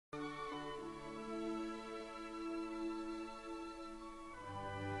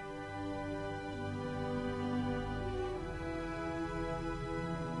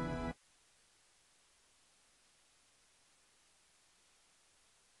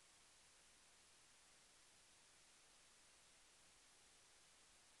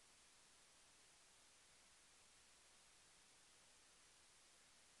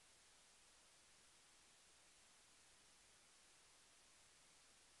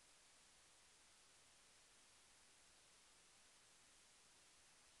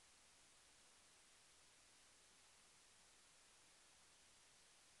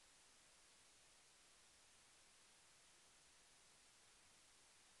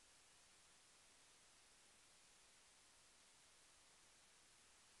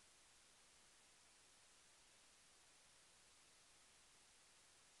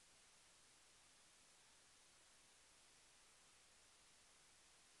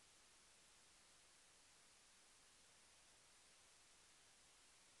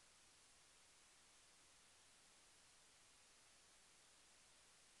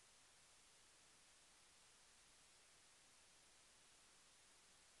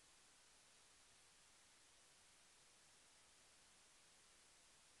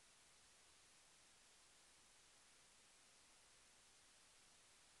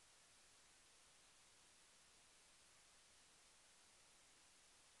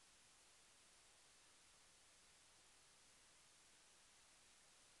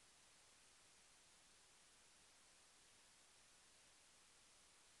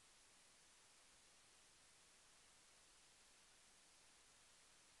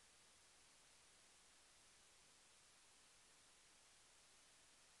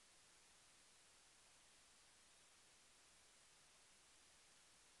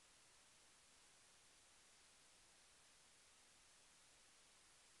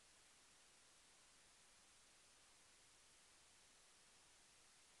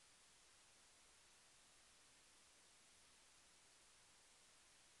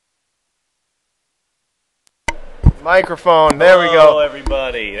Microphone, there we go. Hello,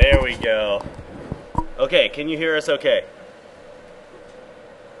 everybody. There we go. Okay, can you hear us okay?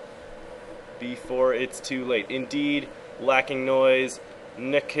 Before it's too late. Indeed, lacking noise.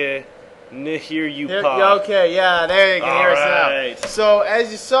 Hear you pop. Okay, yeah, there you can hear us Alright. now. So,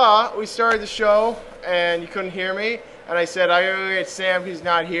 as you saw, we started the show, and you couldn't hear me, and I said, I gotta get Sam, he's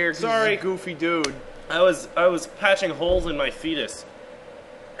not here, because Sorry. he's a goofy dude. I was patching holes in my fetus.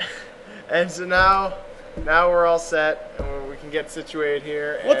 And so now we're all set, and we can get situated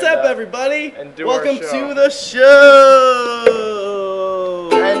here. What's and, up, everybody? and do Welcome our show. to the show.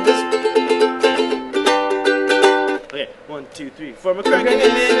 And just Okay, 1, 2, 3, 4. McCracken at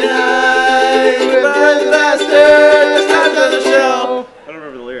midnight. BassTurd. It's time for the show. I don't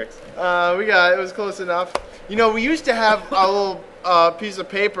remember the lyrics. it was close enough. You know, we used to have a little piece of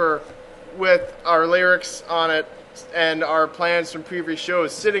paper with our lyrics on it and our plans from previous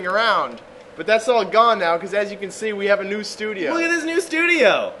shows sitting around. But that's all gone now because, as you can see, we have a new studio. Look at this new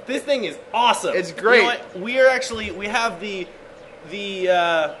studio. This thing is awesome. It's great. You know what? We have the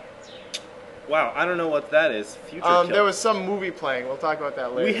wow, I don't know what that is. Future Kill. There was some movie playing. We'll talk about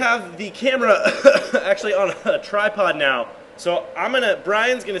that later. We have the camera actually on a tripod now. So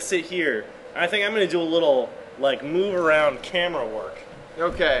Brian's gonna sit here. I think I'm gonna do a little like move around camera work.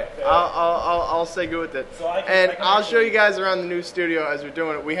 Okay, I'll stay good with it. So I'll show you guys around the new studio as we're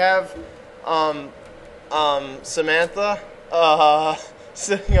doing it. We have Samantha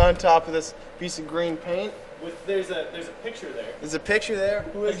sitting on top of this piece of green paint. There's a picture there. There's a picture there.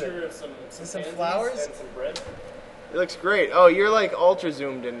 Who is Picture it? of some flowers and some bread. It looks great. Oh, you're like ultra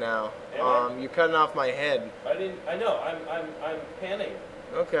zoomed in now. Am I? You're cutting off my head. I know. I'm panning.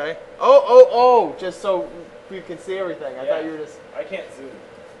 Okay. Oh! Just so you can see everything. I thought you were just. I can't zoom.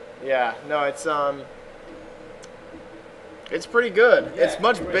 Yeah. No, it's pretty good. Yeah, it's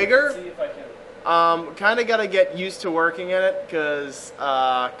much great. bigger. Let's see if I can. Kind of got to get used to working in it because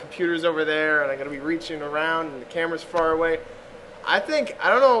computer's over there and I got to be reaching around and the camera's far away. I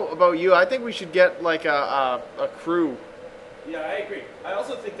don't know about you, I think we should get like a crew. Yeah, I agree. I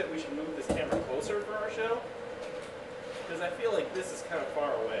also think that we should move this camera closer for our show because I feel like this is kind of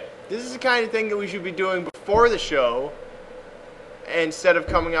far away. This is the kind of thing that we should be doing before the show instead of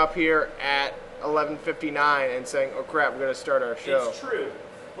coming up here at 11:59 and saying, oh crap, we're going to start our show. It's true,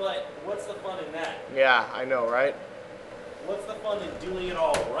 but what's the fun in that? Yeah, I know, right? What's the fun in doing it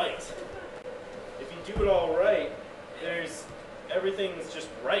all right? If you do it all right, everything's just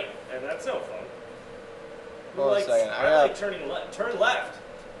right, and that's no fun. Hold on a second. I like turning left. Turn left.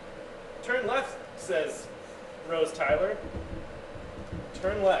 Turn left, says Rose Tyler.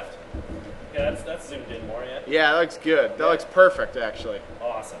 Turn left. Yeah, that's zoomed in more, yeah? Yeah, that looks good. That looks perfect, actually.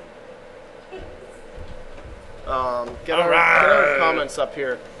 Awesome. Get our comments up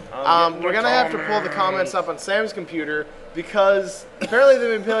here. We're going to have to pull the comments up on Sam's computer because apparently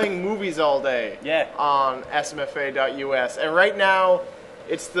they've been playing movies all day on smfa.us. And right now,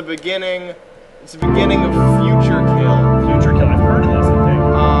 it's the beginning of Future Kill. Future Kill, I've heard of this, I think.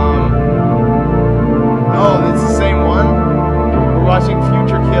 Oh, it's the same one? We're watching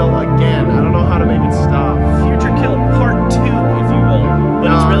Future Kill again. I don't know how to make it stop. Future Kill Part 2, if you will. But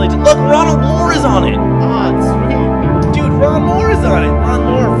it's really... Look, Ronald Moore is on it! Oh, it's sweet. Dude, Ron Moore is on it! Ron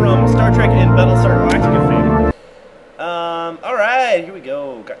Moore from Star Trek and Battlestar Galactica fame. Alright, here we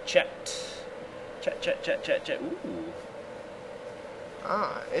go. Got chat. Chat. Ooh.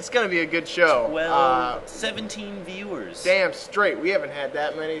 It's going to be a good show. 17 viewers. Damn straight. We haven't had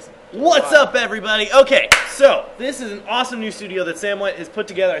that many. What's up, everybody? Okay, so this is an awesome new studio that Sam White has put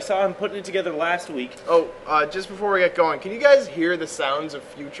together. I saw him putting it together last week. Oh, just before we get going, can you guys hear the sounds of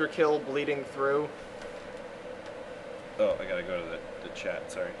Future Kill bleeding through? Oh, I gotta go to the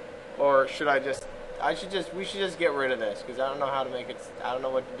chat, sorry. Or should we should just get rid of this, because I don't know how to make it, I don't know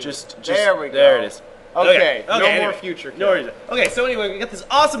what to do. There we go. There it is. Okay, no anyway, more Future Kill. No worries. Okay, so anyway, we got this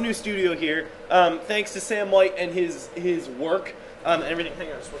awesome new studio here, thanks to Sam White and his work, and everything.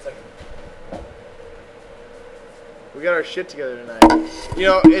 Hang on just 1 second. We got our shit together tonight. You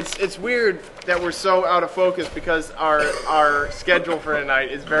know, it's weird that we're so out of focus because our schedule for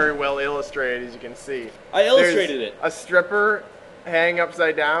tonight is very well illustrated, as you can see. I illustrated it. A stripper hanging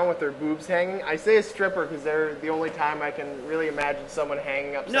upside down with their boobs hanging. I say a stripper because they're the only time I can really imagine someone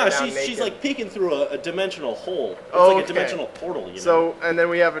hanging upside down naked. No, she's like peeking through a dimensional hole. It's like a dimensional portal, you know? So, and then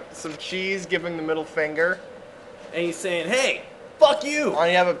we have some cheese giving the middle finger. And he's saying, hey, fuck you! And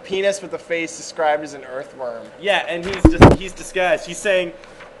you have a penis with a face described as an earthworm. Yeah, and he's disguised. He's saying,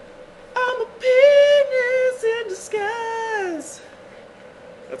 I'm a penis in disguise.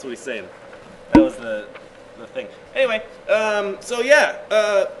 That's what he's saying. That was the thing. Anyway, so yeah,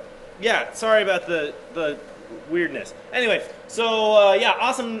 sorry about the weirdness. Anyway, so yeah,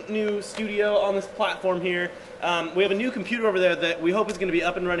 awesome new studio on this platform here. We have a new computer over there that we hope is going to be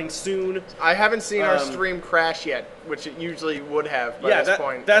up and running soon. I haven't seen our stream crash yet, which it usually would have by this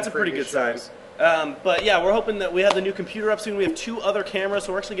point. That's a pretty good sign. But yeah, we're hoping that we have the new computer up soon. We have 2 other cameras,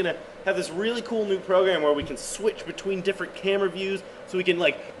 so we're actually going to have this really cool new program where we can switch between different camera views, so we can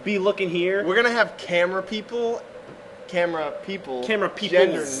like be looking here. We're going to have camera people, gender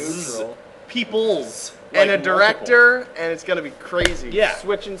neutral. Peoples. And a director, and it's going to be crazy. Yeah.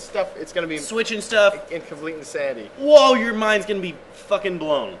 Switching stuff, it's going to be... Switching stuff. In complete insanity. Whoa, your mind's going to be fucking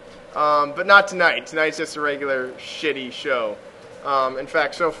blown. But not tonight. Tonight's just a regular shitty show. In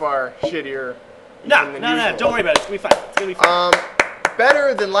fact, so far, shittier No, don't worry about it. It's going to be fine. It's going to be fine.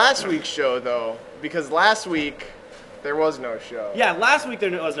 Better than last week's show, though, because last week... there was no show. Yeah, last week there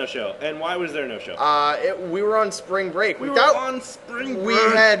was no show. And why was there no show? We were on spring break. We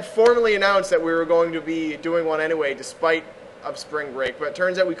had formally announced that we were going to be doing one anyway, despite of spring break. But it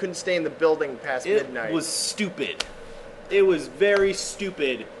turns out we couldn't stay in the building past midnight. It was stupid. It was very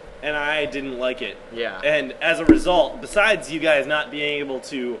stupid, and I didn't like it. Yeah. And as a result, besides you guys not being able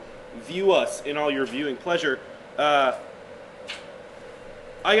to view us in all your viewing pleasure,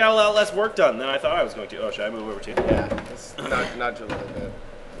 I got a lot less work done than I thought I was going to. Oh, should I move over to you? Yeah, it's not a little bit.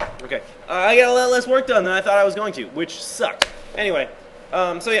 Okay. I got a lot less work done than I thought I was going to, which sucked. Anyway,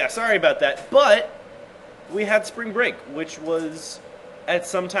 so yeah, sorry about that. But we had spring break, which was at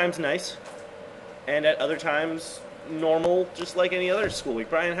some times nice, and at other times normal, just like any other school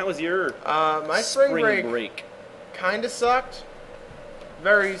week. Brian, how was your my spring break? Kind of sucked.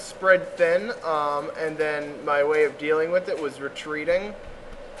 Very spread thin, and then my way of dealing with it was retreating.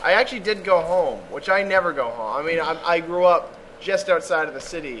 I actually did go home, which I never go home. I mean, I grew up just outside of the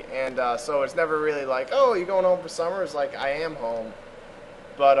city, and so it's never really like, oh, you're going home for summer? It's like, I am home.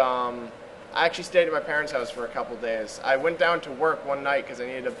 But I actually stayed at my parents' house for a couple days. I went down to work one night because I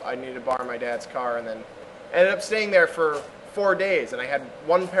needed to borrow my dad's car, and then ended up staying there for 4 days, and I had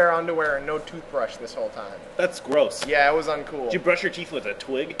 1 pair of underwear and no toothbrush this whole time. That's gross. Yeah, it was uncool. Did you brush your teeth with a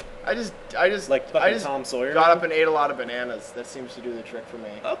twig? I just like Tom Sawyer. Got up and ate a lot of bananas. That seems to do the trick for me.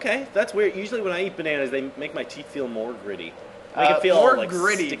 Okay, that's weird. Usually when I eat bananas, they make my teeth feel more gritty. Make it feel more like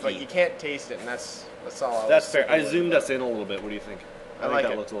gritty, sticky. but you can't taste it, and that's all. That's fair. I zoomed us in a little bit. What do you think? I think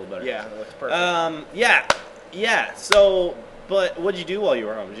that looks a little better. Yeah, it looks perfect. Yeah. So, but what'd you do while you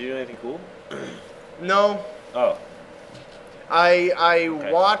were home? Did you do anything cool? No. Oh. I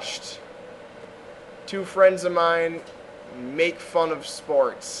watched 2 friends of mine make fun of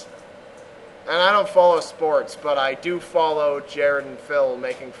sports. And I don't follow sports, but I do follow Jared and Phil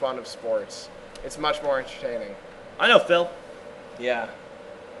making fun of sports. It's much more entertaining. I know Phil. Yeah.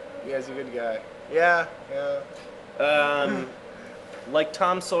 Yeah, he's a good guy. Yeah. Like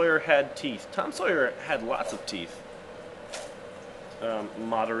Tom Sawyer had teeth. Tom Sawyer had lots of teeth.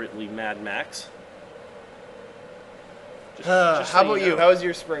 Moderately Mad Max. Just how about you? How was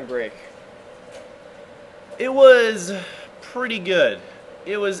your spring break? It was pretty good.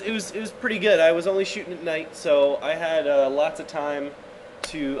 It was pretty good. I was only shooting at night, so I had lots of time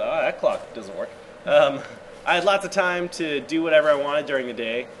to. That clock doesn't work. I had lots of time to do whatever I wanted during the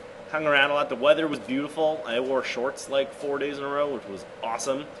day. Hung around a lot. The weather was beautiful. I wore shorts like 4 days in a row, which was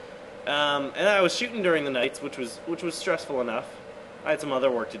awesome. And I was shooting during the nights, which was stressful enough. I had some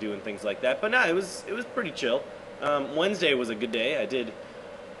other work to do and things like that, but no, it was pretty chill. Wednesday was a good day. I did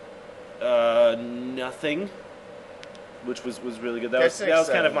nothing, which was really good. That was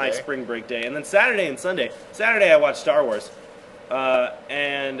kind of my spring break day. And then Saturday and Sunday. Saturday I watched Star Wars,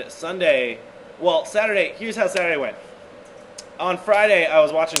 and Sunday. Well, Saturday. Here's how Saturday went. On Friday I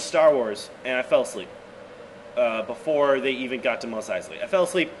was watching Star Wars and I fell asleep before they even got to Mos Eisley. I fell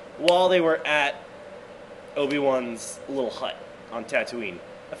asleep while they were at Obi-Wan's little hut on Tatooine.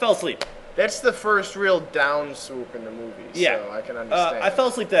 I fell asleep. That's the first real down swoop in the movie, yeah. So I can understand. I fell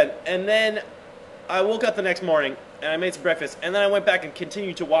asleep then, and then I woke up the next morning, and I made some breakfast, and then I went back and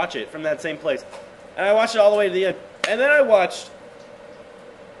continued to watch it from that same place. And I watched it all the way to the end. And then I watched,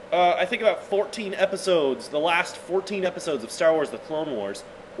 I think about 14 episodes, the last 14 episodes of Star Wars The Clone Wars,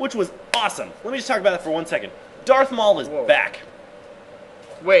 which was awesome. Let me just talk about that for 1 second. Darth Maul is back.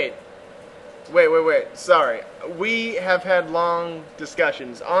 Wait. Sorry. We have had long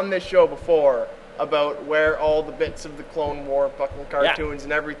discussions on this show before about where all the bits of the Clone War fucking cartoons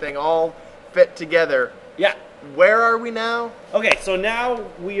and everything all fit together. Yeah. Where are we now? Okay, so now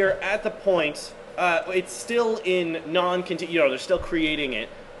we are at the point, it's still in non-continu, they're still creating it,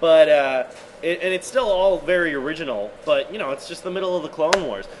 but, and it's still all very original, but, it's just the middle of the Clone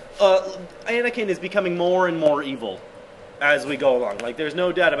Wars. Anakin is becoming more and more evil. as we go along. Like, there's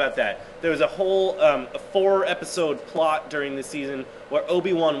no doubt about that. There was a whole a 4-episode plot during the season where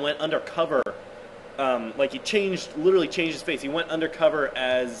Obi-Wan went undercover. Like, he literally changed his face. He went undercover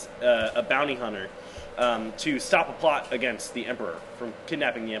as a bounty hunter to stop a plot against the Emperor from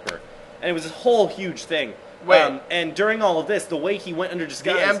kidnapping the Emperor. And it was this whole huge thing. Wait. And during all of this, the way he went under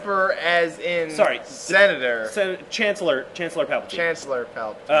disguise... The Emperor as in... Sorry. Senator. Chancellor Palpatine. Chancellor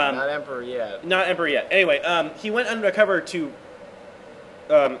Palpatine. Not Emperor yet. Not Emperor yet. Anyway, he went undercover to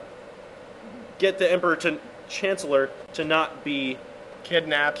get the Emperor Chancellor to not be...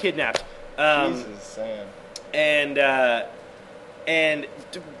 Kidnapped. Jesus, Sam. And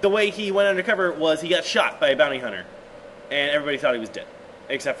the way he went undercover was he got shot by a bounty hunter. And everybody thought he was dead.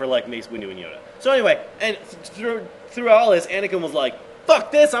 Except for, like, Mace Windu and Yoda. So anyway, and through all this, Anakin was like, fuck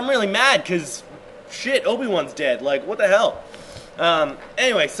this, I'm really mad, because, shit, Obi-Wan's dead. Like, what the hell?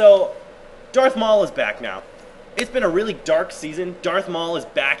 Anyway, so Darth Maul is back now. It's been a really dark season. Darth Maul is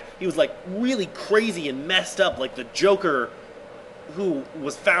back. He was, like, really crazy and messed up, like the Joker who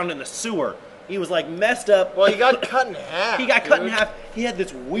was found in the sewer. He was, like, messed up. Well, he got cut in half. He got cut in half. He had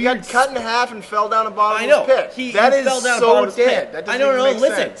this weird... He got cut in half and fell down a bottomless pit. He that is fell down so a bottomless dead. Pit. That doesn't even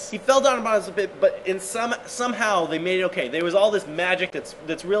make sense. He fell down a bottomless pit, but somehow they made it okay. There was all this magic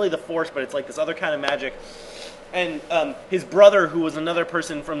that's really the Force, but it's like this other kind of magic. And his brother, who was another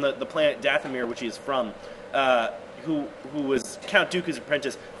person from the planet Dathomir, which he is from, who was Count Dooku's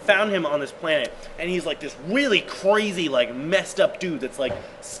apprentice, found him on this planet, and he's like this really crazy, like messed up dude that's like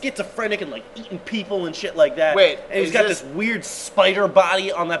schizophrenic and like eating people and shit like that. Wait, and he's got this weird spider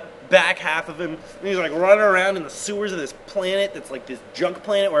body on the back half of him, and he's like running around in the sewers of this planet that's like this junk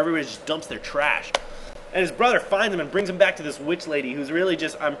planet where everybody just dumps their trash. And his brother finds him and brings him back to this witch lady who's really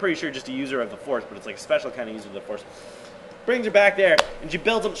just, I'm pretty sure, just a user of the Force, but it's like a special kind of user of the Force. Brings her back there, and she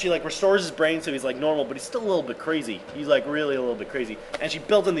builds him, she like restores his brain so he's like normal, but he's still a little bit crazy. He's like really a little bit crazy. And she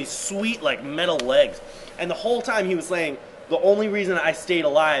builds him these sweet like metal legs. And the whole time he was saying, the only reason I stayed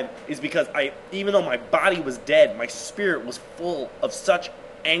alive is because even though my body was dead, my spirit was full of such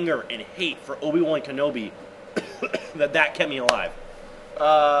anger and hate for Obi-Wan Kenobi that kept me alive.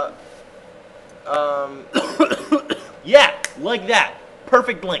 Yeah, like that.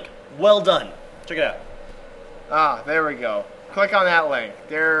 Perfect link. Well done. Check it out. Ah, there we go. Click on that link.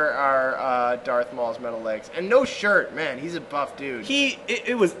 There are Darth Maul's metal legs. And no shirt. Man, he's a buff dude.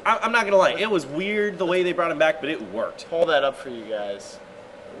 It was, I'm not going to lie, it was weird the way they brought him back, but it worked. Hold that up for you guys.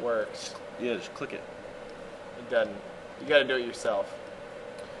 It works. Yeah, just click it. It doesn't. You got to do it yourself.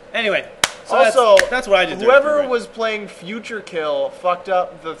 Anyway, so also, that's what I did. Whoever was playing Future Kill fucked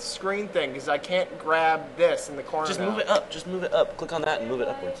up the screen thing because I can't grab this in the corner. Just now. move it up. Just move it up. Click on that and move it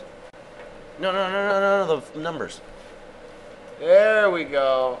upwards. No, the numbers. There we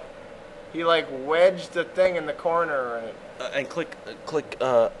go. He like wedged the thing in the corner and click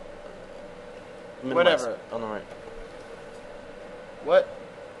minimize whatever on the right. What?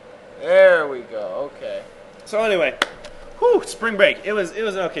 There we go. Okay. So anyway, whew, spring break. It was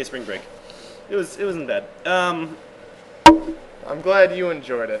an okay spring break. It wasn't bad. I'm glad you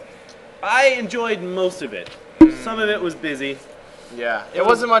enjoyed it. I enjoyed most of it. Some of it was busy. Yeah, it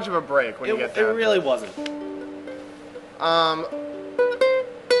wasn't much of a break when you get down. It really wasn't. Now,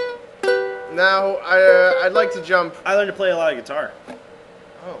 I'd like to jump... I learned to play a lot of guitar.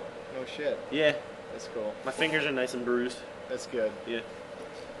 Oh, no shit. Yeah. That's cool. My fingers are nice and bruised. That's good. Yeah.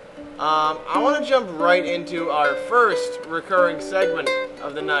 I want to jump right into our first recurring segment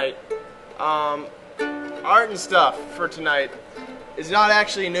of the night. Art and stuff for tonight is not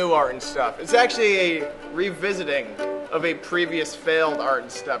actually new art and stuff. It's actually a revisiting of a previous failed art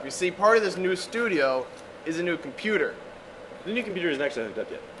and stuff. You see, part of this new studio is a new computer. The new computer isn't actually hooked up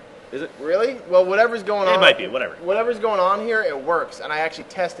yet. Is it? Really? Well, whatever's going on... It might be, whatever. Whatever's going on here, it works. And I actually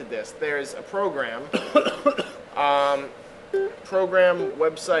tested this. There's a program,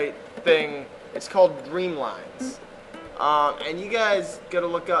 website thing. It's called Dreamlines. And you guys gotta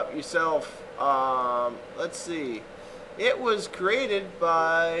look up yourself. Let's see. It was created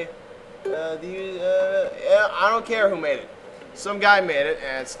by... I don't care who made it. Some guy made it,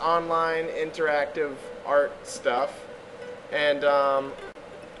 and it's online interactive art stuff. And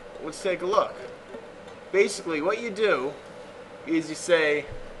let's take a look. Basically, what you do is you say,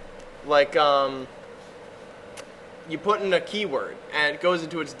 like, you put in a keyword, and it goes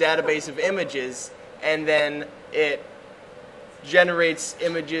into its database of images, and then it generates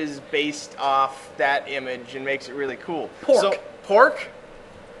images based off that image and makes it really cool. Pork. So, pork?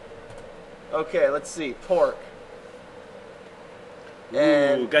 Okay, let's see. Pork.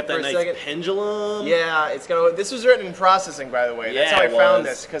 Ooh, got that nice pendulum. Yeah, it's gonna. This was written in processing, by the way. That's how I found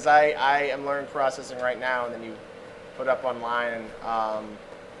this, because I am learning processing right now, and then you put up online.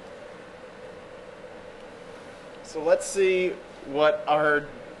 So let's see what our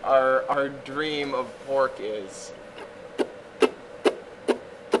dream of pork is.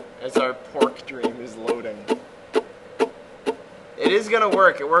 As our pork dream is loading. It is gonna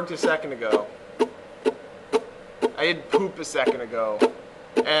work. It worked a second ago. I did poop a second ago.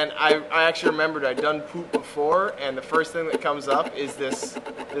 And I actually remembered I'd done poop before, and the first thing that comes up is this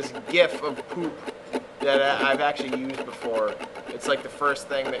GIF of poop that I've actually used before. It's like the first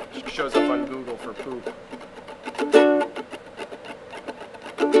thing that shows up on Google for poop.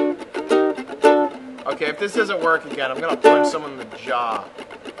 Okay, if this doesn't work again, I'm gonna punch someone in the jaw.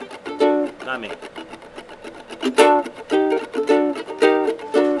 Not me.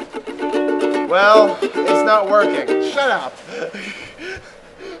 Well, it's not working. Shut up.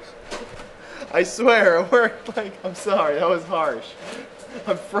 I swear, it worked like... I'm sorry, that was harsh.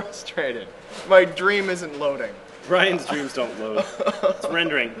 I'm frustrated. My dream isn't loading. Brian's dreams don't load. It's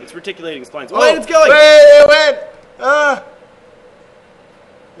rendering. It's reticulating splines. Oh, Wait, it's going! Wait, it went! Ah!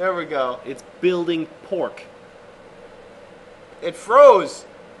 There we go. It's building pork. It froze.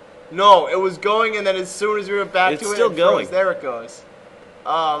 No, it was going, and then as soon as we went back to it, still it going. froze. There it goes.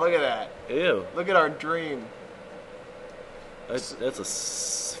 Oh, look at that. Ew. Look at our dream. That's a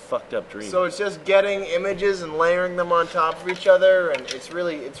fucked up dream. So it's just getting images and layering them on top of each other, and it's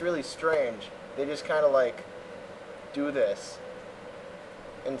really strange. They just kind of like do this,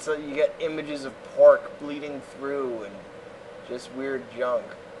 and so you get images of pork bleeding through and just weird junk.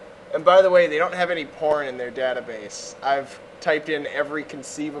 And by the way, they don't have any porn in their database. I've typed in every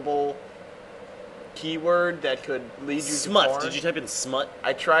conceivable keyword that could lead you smut. to porn. Did you type in smut?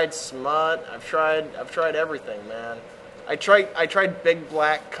 I tried smut. I've tried everything, man. I tried big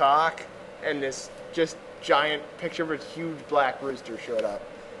black cock, and this just giant picture of a huge black rooster showed up.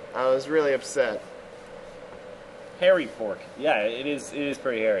 I was really upset. Hairy pork. Yeah, it is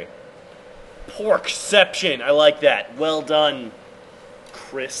pretty hairy. Porkception. I like that. Well done,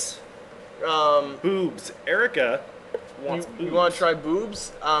 Chris. Boobs. Erica wants boobs. You want to try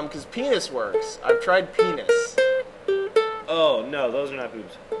boobs? Because penis works. I've tried penis. Oh, no, those are not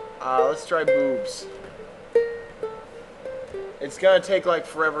boobs. Let's try boobs. It's gonna take like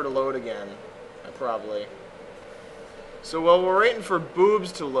forever to load again, probably. So while we're waiting for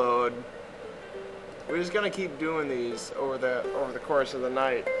boobs to load, we're just gonna keep doing these over the course of the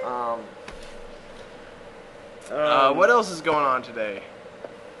night. What else is going on today?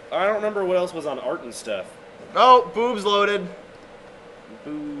 I don't remember what else was on art and stuff. Oh, boobs loaded.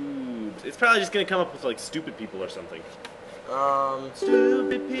 Boobs. It's probably just gonna come up with like stupid people or something.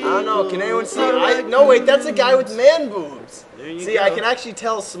 Stupid people. I don't know. Can anyone see? No, wait. That's a guy with man boobs. There you see, go. I can actually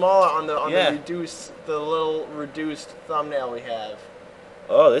tell smaller on the little reduced thumbnail we have.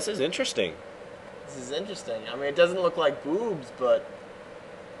 Oh, this is interesting. This is interesting. I mean, it doesn't look like boobs, but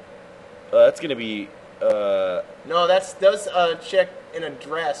that's gonna be. No, that's a chick in a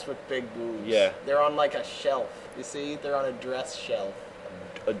dress with big boobs. Yeah. They're on like a shelf. You see, they're on a dress shelf.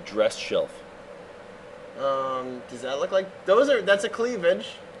 A dress shelf. Does that look like that's a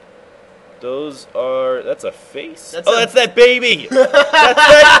cleavage? That's a face? That's that baby! That's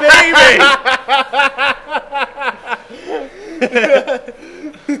that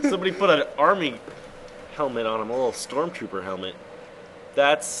baby! Somebody put an army helmet on him, a little stormtrooper helmet.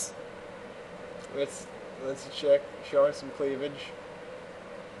 That's a chick showing some cleavage.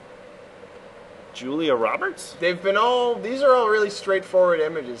 Julia Roberts? These are all really straightforward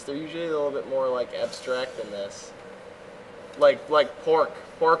images. They're usually a little bit more like abstract than this. Like pork.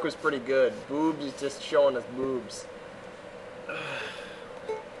 Pork was pretty good. Boobs is just showing us boobs.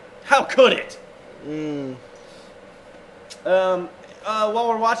 How could it? While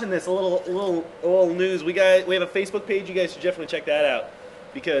we're watching this, a little news. We have a Facebook page. You guys should definitely check that out,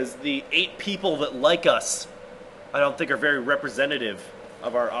 because the 8 people that like us, I don't think are very representative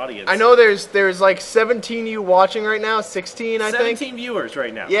of our audience. I know there's like 17 you watching right now, 16 I think. 17 viewers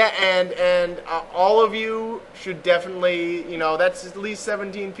right now. Yeah, and all of you should definitely, that's at least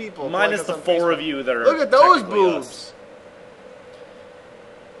 17 people. Minus the 4 of you that are. Look at those Us. boobs.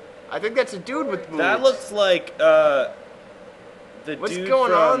 I think that's a dude with boobs. That looks like the What's dude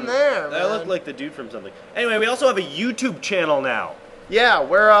going from, on there, man? That looked like the dude from something. Anyway, we also have a YouTube channel now. Yeah,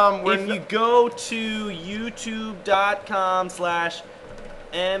 we're if you go to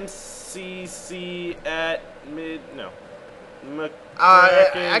youtube.com/MCC at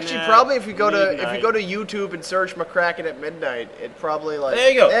actually, probably if you go to YouTube and search McCracken at midnight, it probably like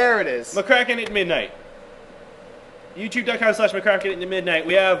there you go. There it is. McCracken at midnight. YouTube.com/McCracken at midnight.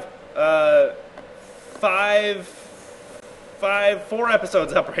 We have 5 4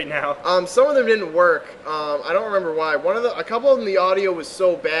 episodes up right now. Some of them didn't work. I don't remember why. A couple of them, the audio was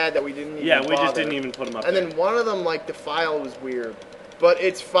so bad that we didn't even Yeah, we just didn't even put them up. And then one of them, like, the file was weird. But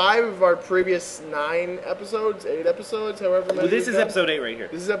it's 5 of our previous 9 episodes, 8 episodes, however many. Well, this is episode 8 right here.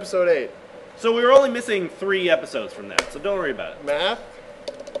 This is episode 8. So we were only missing 3 episodes from that, so don't worry about it.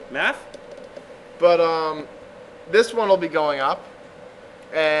 Math? But, this one will be going up.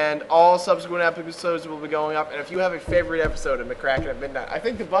 And all subsequent episodes will be going up. And if you have a favorite episode of McCracken at Midnight, I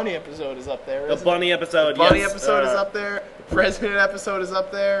think the bunny episode is up there. The bunny episode, yes. The bunny episode is up there. The president episode is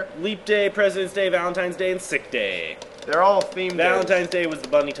up there. Leap Day, President's Day, Valentine's Day, and Sick Day. They're all themed. Valentine's Day was the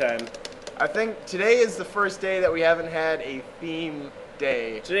bunny time. I think today is the first day that we haven't had a theme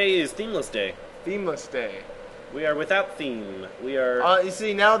day. Today is Themeless Day. Themeless Day. We are without theme. We are. You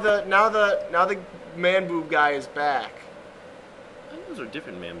see, now the man boob guy is back. Those are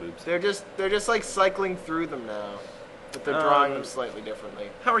different man boobs. They're just like cycling through them now, but they're drawing them slightly differently.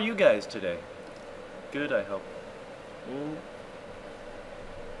 How are you guys today? Good, I hope.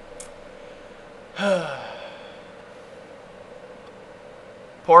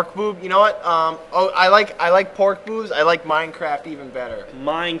 Pork boob. You know what? I like pork boobs. I like Minecraft even better.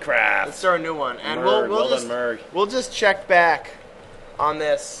 Minecraft. Let's start a new one, and Merg. we'll just check back on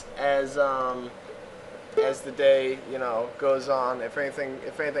this as the day, goes on, if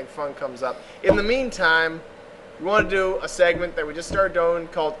anything fun comes up. In the meantime, we want to do a segment that we just started doing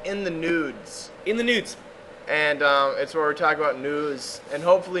called In the Nudes. In the Nudes. And it's where we talk about news, and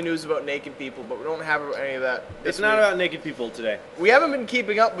hopefully news about naked people, but we don't have any of that this It's not week. about naked people today. We haven't been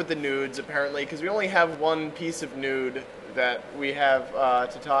keeping up with the nudes, apparently, because we only have one piece of nude that we have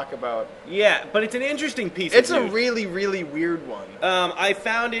to talk about. Yeah, but it's an interesting piece It's of a news. really, really weird one. I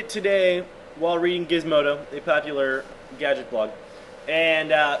found it today while reading Gizmodo, a popular gadget blog. And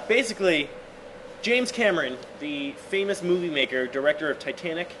basically, James Cameron, the famous movie maker, director of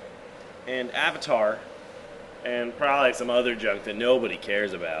Titanic and Avatar, and probably some other junk that nobody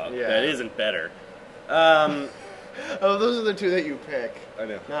cares about, that isn't better. Those are the 2 that you pick. I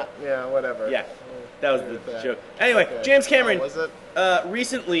know. Whatever. Yeah, that was the joke. Anyway, okay. James Cameron was it?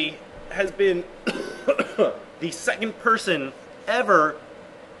 Recently has been the second person ever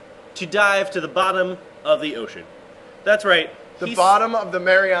to dive to the bottom of the ocean. That's right. The bottom of the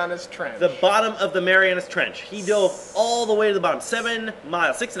Marianas Trench. The bottom of the Marianas Trench. He dove all the way to the bottom. 7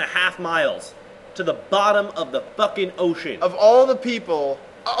 miles, 6.5 miles to the bottom of the fucking ocean. Of all the people,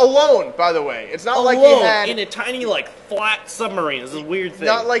 alone, by the way. It's not alone, like he had in a tiny, flat submarine. This is a weird thing.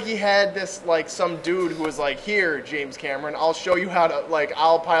 Not like he had this, some dude who was like, here, James Cameron, I'll show you how to,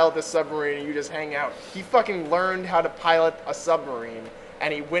 I'll pilot this submarine and you just hang out. He fucking learned how to pilot a submarine,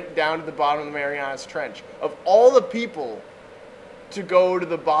 and he went down to the bottom of the Marianas Trench. Of all the people to go to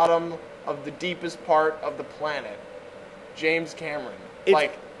the bottom of the deepest part of the planet, James Cameron.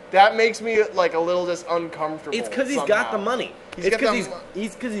 That makes me, a little just uncomfortable. It's because he's got the money. It's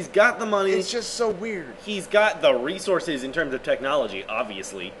because he's got the money. It's just so weird. He's got the resources in terms of technology,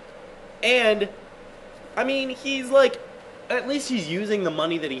 obviously. And, I mean, he's at least he's using the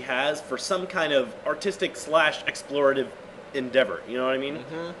money that he has for some kind of artistic / explorative endeavor. You know what I mean?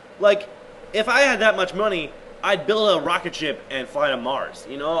 Mm-hmm. If I had that much money, I'd build a rocket ship and fly to Mars.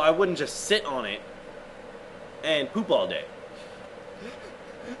 I wouldn't just sit on it and poop all day.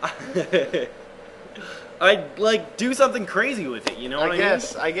 I'd do something crazy with it, you know what I mean?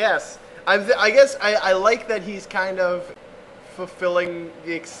 I guess I like that he's kind of fulfilling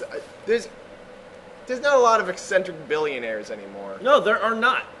the there's not a lot of eccentric billionaires anymore. No, there are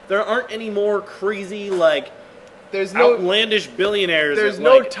not. There aren't any more crazy there's no outlandish billionaires. There's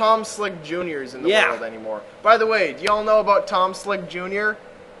no Tom Slick Juniors in the world anymore. By the way, do y'all know about Tom Slick Jr.?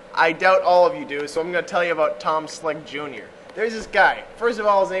 I doubt all of you do, so I'm going to tell you about Tom Slick Jr. There's this guy. First of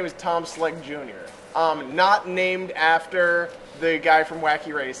all, his name is Tom Slick Jr. Not named after the guy from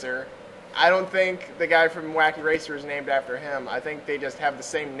Wacky Racer. I don't think the guy from Wacky Racer is named after him. I think they just have the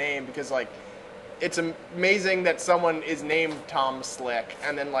same name because, it's amazing that someone is named Tom Slick,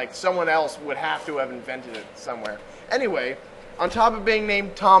 and then, someone else would have to have invented it somewhere. Anyway, on top of being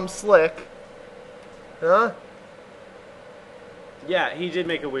named Tom Slick, Yeah, he did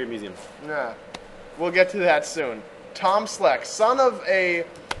make a weird museum. Yeah, we'll get to that soon. Tom Slick, son of a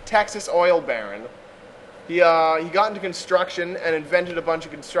Texas oil baron. He got into construction and invented a bunch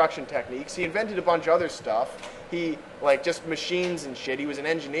of construction techniques. He invented a bunch of other stuff. He, just machines and shit. He was an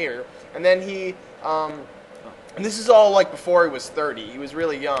engineer. And then he, and this is all, before he was 30. He was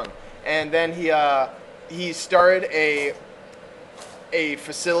really young. And then he started a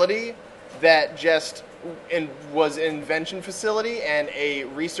facility that just was an invention facility and a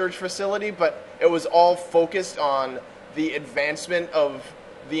research facility, but it was all focused on the advancement of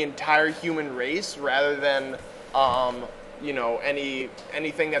the entire human race rather than you know,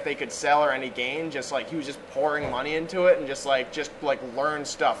 anything that they could sell or any gain. Just like he was just pouring money into it and just learn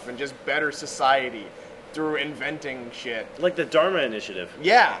stuff and just better society through inventing shit. Like the Dharma Initiative.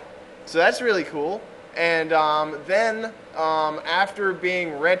 Yeah, so that's really cool. And then after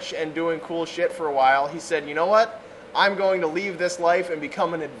being rich and doing cool shit for a while, he said, you know what? I'm going to leave this life and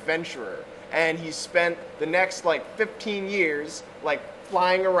become an adventurer. And he spent the next like 15 years like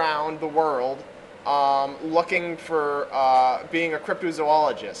flying around the world looking for being a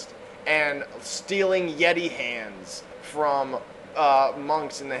cryptozoologist and stealing Yeti hands from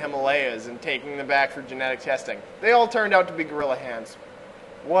monks in the Himalayas and taking them back for genetic testing. They all turned out to be gorilla hands.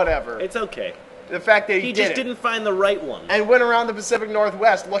 Whatever. It's okay. The fact that he just didn't find the right one. And went around the Pacific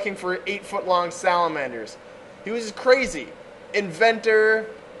Northwest looking for 8-foot-long salamanders. He was crazy. Inventor,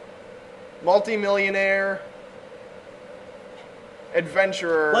 multimillionaire,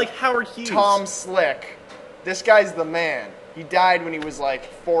 adventurer. Like Howard Hughes. Tom Slick. This guy's the man. He died when he was like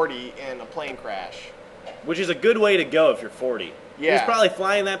 40 in a plane crash. Which is a good way to go if you're 40. Yeah. He was probably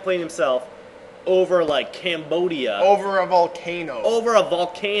flying that plane himself over like Cambodia. Over a volcano. Over a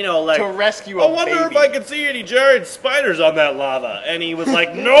volcano, like to rescue a baby. I wonder if I could see any giant spiders on that lava. And he was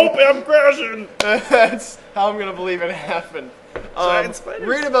like, nope, I'm crashing. That's how I'm gonna believe it happened. Giant spiders.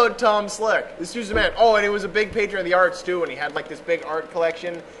 Read about Tom Slick. This dude's the man. Oh, and he was a big patron of the arts too, and he had like this big art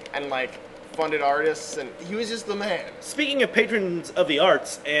collection and like funded artists, and he was just the man. Speaking of patrons of the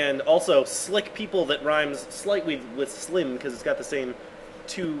arts, and also slick people that rhymes slightly with Slim because it's got the same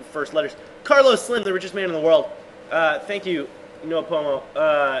two first letters. Carlos Slim, the richest man in the world. Thank you, Noah Pomo.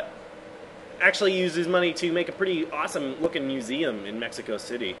 Actually used his money to make a pretty awesome looking museum in Mexico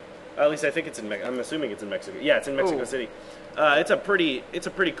City. At least I think it's in I'm assuming it's in Mexico. Yeah, it's in Mexico City. It's a pretty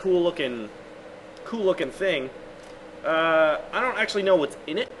cool looking thing. I don't actually know what's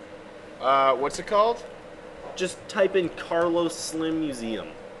in it. What's it called? Just type in Carlos Slim Museum.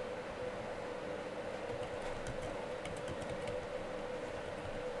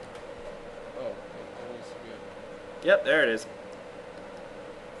 Yep, there it is.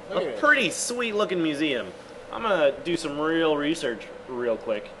 A pretty sweet looking museum. I'm gonna do some real research real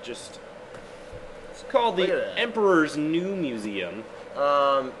quick. It's called the Emperor's New Museum.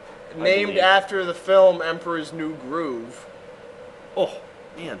 Named after the film Emperor's New Groove. Oh,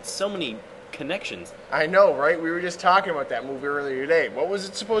 man, so many connections. I know, right? We were just talking about that movie earlier today. What was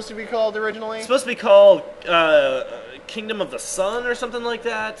it supposed to be called originally? It's supposed to be called Kingdom of the Sun or something like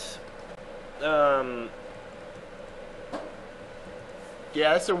that.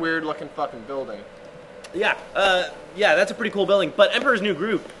 Yeah, that's a weird looking fucking building. Yeah, that's a pretty cool building. But Emperor's New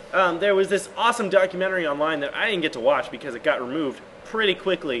Groove, there was this awesome documentary online that I didn't get to watch because it got removed pretty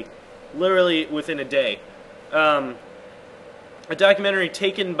quickly, literally within a day. A documentary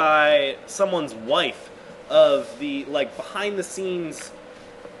taken by someone's wife of the like behind the scenes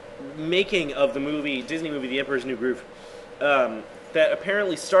making of the movie, Disney movie, The Emperor's New Groove, that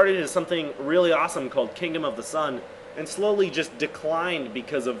apparently started as something really awesome called Kingdom of the Sun, and slowly just declined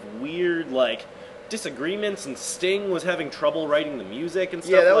because of weird, like, disagreements, and Sting was having trouble writing the music and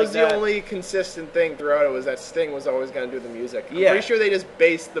stuff like that. Yeah, that was the only consistent thing throughout it, was that Sting was always going to do the music. I'm Yeah. pretty sure they just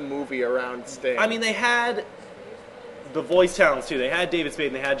based the movie around Sting. I mean, they had the voice talents, too. They had David Spade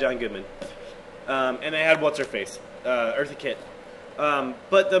and they had John Goodman. And they had What's-Her-Face, Eartha Kitt.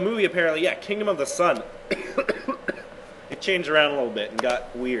 But the movie apparently, yeah, Kingdom of the Sun, it changed around a little bit and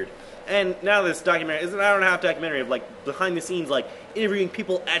got weird. And now this documentary is an hour-and-a-half documentary of, like, behind-the-scenes, like, interviewing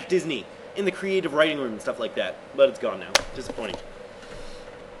people at Disney in the creative writing room and stuff like that. But it's gone now. Disappointing.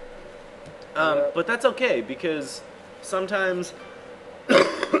 But that's okay, because sometimes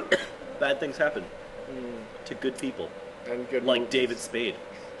bad things happen to good people. And good like movies. David Spade.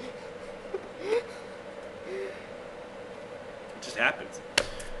 It just happens.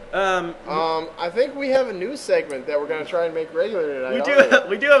 I think we have a new segment that we're going to try and make regular tonight.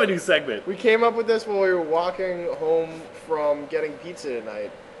 We do have a new segment. We came up with this while we were walking home from getting pizza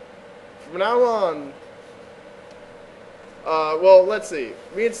tonight. From now on, well, let's see.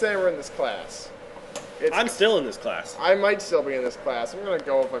 Me and Sam are in this class. I'm still in this class. I might still be in this class. I'm going to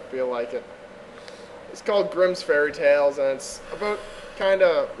go if I feel like it. It's called Grimm's Fairy Tales, and it's about kind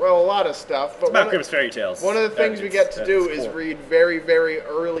of, well, a lot of stuff. But it's about Grimm's Fairy Tales. One of the things we get to do is read very, very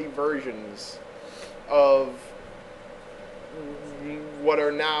early versions of what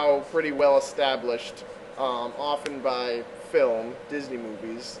are now pretty well established, often by film, Disney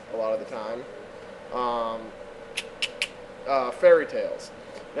movies, a lot of the time, fairy tales.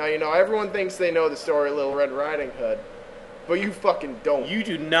 Now, you know, everyone thinks they know the story of Little Red Riding Hood, But you fucking don't. You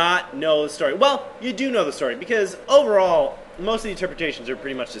do not know the story. Well, you do know the story, because overall, most of the interpretations are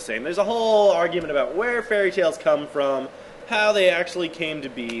pretty much the same. There's a whole argument about where fairy tales come from, how they actually came to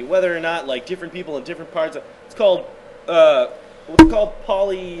be, whether or not, like, different people in different parts of... It's called, what's called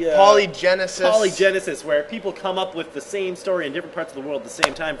polygenesis. Polygenesis, where people come up with the same story in different parts of the world at the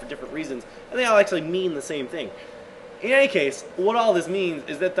same time for different reasons, and they all actually mean the same thing. In any case, what all this means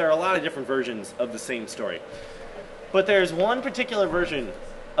is that there are a lot of different versions of the same story. But there's one particular version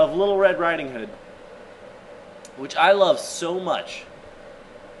of Little Red Riding Hood which I love so much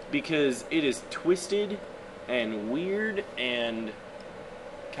because it is twisted and weird and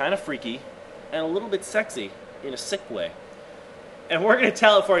kind of freaky and a little bit sexy in a sick way. And we're going to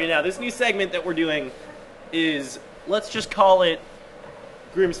tell it for you now. This new segment that we're doing is, let's just call it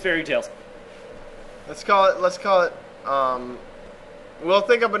Grimm's Fairy Tales. Let's call it, we'll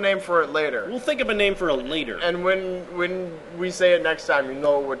think up a name for it later. We'll think of a name for it later. And when we say it next time, you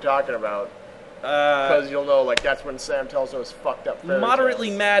know what we're talking about. Because you'll know, like, that's when Sam tells those fucked up fairy Moderately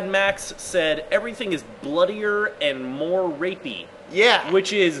tales. Mad Max said everything is bloodier and more rapey. Yeah.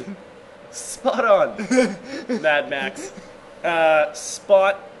 Which is spot on, Mad Max.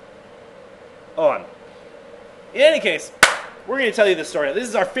 Spot on. In any case, we're going to tell you the story. This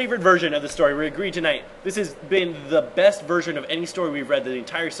is our favorite version of the story. We agreed tonight. This has been the best version of any story we've read the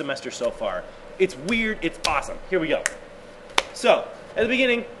entire semester so far. It's weird. It's awesome. Here we go. So, at the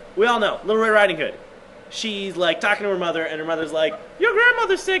beginning, we all know, Little Red Riding Hood. She's, like, talking to her mother, and her mother's like, your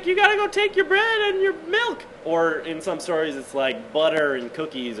grandmother's sick, you gotta go take your bread and your milk. Or, in some stories, it's like butter and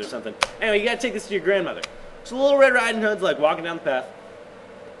cookies or something. Anyway, you gotta take this to your grandmother. So Little Red Riding Hood's, like, walking down the path.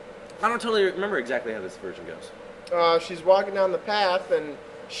 I don't totally remember exactly how this version goes. She's walking down the path, and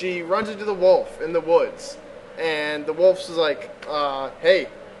she runs into the wolf in the woods. And the wolf's like, hey.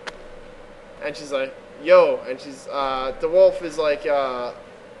 And she's like, yo. And she's, the wolf is like,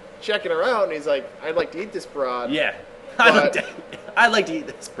 checking her out, and he's like, I'd like to eat this broad. Yeah. I'd like to eat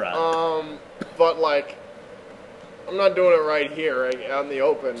this broad. But, like, I'm not doing it right here, right, out in the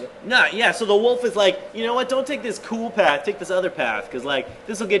open. Nah, yeah, so the wolf is like, you know what, don't take this cool path, take this other path, because, like,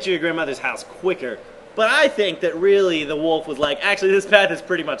 this will get you to your grandmother's house quicker. But I think that really the wolf was like, actually, this path is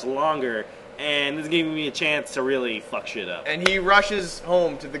pretty much longer, and this is giving me a chance to really fuck shit up. And he rushes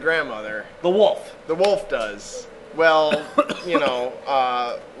home to the grandmother. The wolf. The wolf does. Well, you know,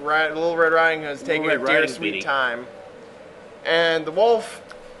 Little Red Riding Hood's taking a dear sweet time. And the wolf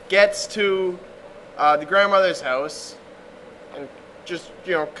gets to the grandmother's house and just,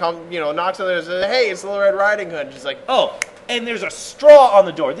 knocks on the door and says, hey, it's Little Red Riding Hood. And she's like, oh, and there's a straw on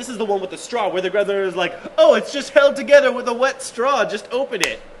the door. This is the one with the straw where the grandmother is like, oh, it's just held together with a wet straw. Just open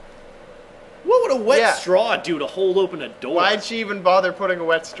it. What would a wet straw do to hold open a door? Why'd she even bother putting a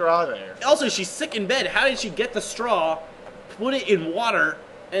wet straw there? Also, she's sick in bed. How did she get the straw, put it in water,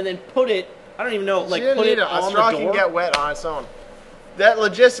 and then put it, I don't even know, like, put it on the door? A straw can get wet on its own. That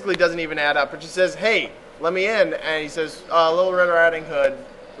logistically doesn't even add up. But she says, hey, let me in. And he says, Little Red Riding Hood,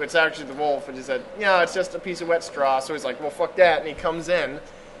 which is actually the wolf. And she said, yeah, it's just a piece of wet straw. So he's like, well, fuck that. And he comes in.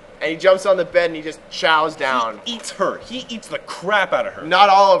 And he jumps on the bed and he just chows down. He eats her. He eats the crap out of her. Not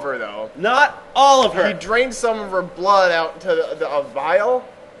all of her, though. Not all of her. He drains some of her blood out into a vial.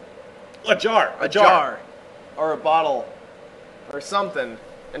 A jar. A jar. Or a bottle. Or something.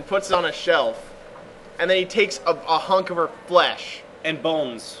 And puts it on a shelf. And then he takes a hunk of her flesh. And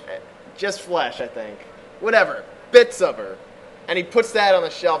bones. Just flesh, I think. Whatever. Bits of her. And he puts that on the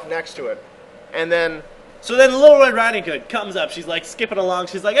shelf next to it. And then... So then Little Red Riding Hood comes up. She's like skipping along.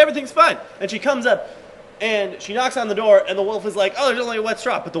 She's like, everything's fine. And she comes up and she knocks on the door and the wolf is like, oh, there's only a wet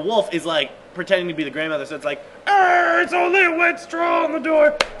straw. But the wolf is like pretending to be the grandmother. So it's like, it's only a wet straw on the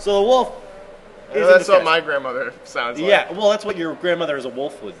door. So the wolf is that's what my grandmother sounds like. Yeah, well, that's what your grandmother as a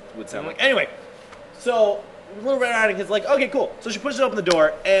wolf would sound like. Anyway, so Little Red Riding Hood's like, okay, cool. So she pushes open the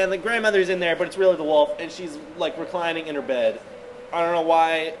door and the grandmother's in there, but it's really the wolf. And she's like reclining in her bed. I don't know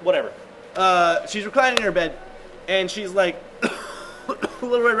why, whatever. She's reclining in her bed, and she's like,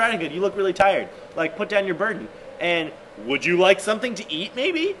 Little Red Riding Hood, you look really tired. Like, put down your burden. And would you like something to eat,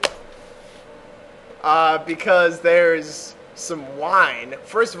 maybe? Because there's some wine.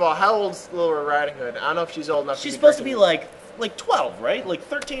 First of all, how old's Little Red Riding Hood? I don't know if she's old enough to be She's supposed to drinking be like 12, right? Like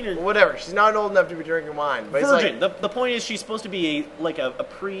 13 or... Whatever. She's not old enough to be drinking wine. But virgin. The point is she's supposed to be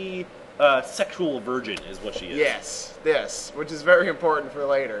a sexual virgin is what she is. Yes, which is very important for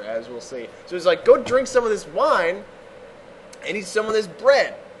later, as we'll see. So he's like, go drink some of this wine and eat some of this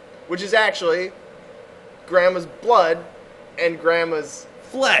bread, which is actually Grandma's blood and Grandma's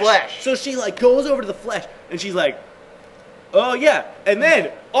flesh. So she like goes over to the flesh and she's like, Oh, yeah. And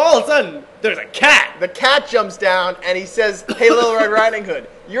then, all of a sudden, there's a cat. The cat jumps down, and he says, hey, Little Red Riding Hood,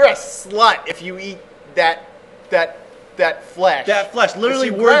 you're a slut if you eat that flesh. That flesh.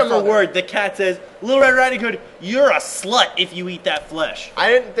 Literally, word for word, the cat says, Little Red Riding Hood, you're a slut if you eat that flesh. I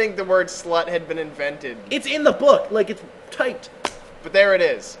didn't think the word slut had been invented. It's in the book. Like, it's typed. But there it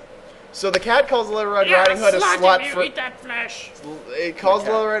is. So the cat calls Little Red Riding Hood a slut for... eat that flesh. It calls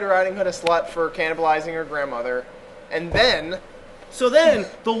Little Red Riding Hood a slut for cannibalizing her grandmother. And then... So then,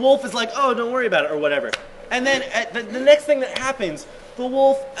 the wolf is like, oh, don't worry about it, or whatever. And then, the next thing that happens, the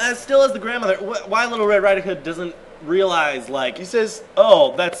wolf, still as the grandmother, why Little Red Riding Hood doesn't realize, like... He says...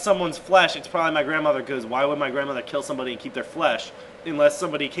 Oh, that's someone's flesh, it's probably my grandmother, because why would my grandmother kill somebody and keep their flesh, unless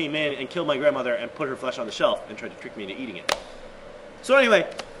somebody came in and killed my grandmother and put her flesh on the shelf and tried to trick me into eating it. So anyway,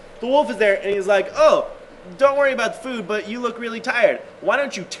 the wolf is there, and he's like, oh... Don't worry about the food, but you look really tired. Why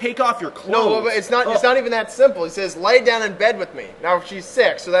don't you take off your clothes? No, but it's not even that simple. He says, lay down in bed with me. Now, she's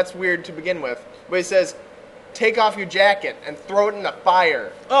sick, so that's weird to begin with. But he says, take off your jacket and throw it in the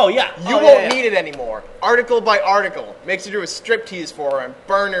fire. Oh, yeah. You won't need it anymore. Article by article. Makes her do a striptease for her and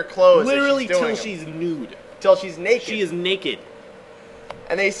burn her clothes. Literally till she's nude. Till she's naked. She is naked.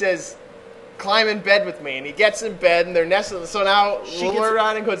 And then he says, climb in bed with me. And he gets in bed, and they're nestled. So now Little Red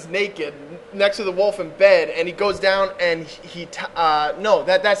Riding Hood's naked next to the wolf in bed, and he goes down and no,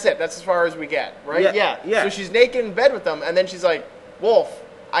 that's it. That's as far as we get, right? Yeah. So she's naked in bed with them, and then she's like, Wolf,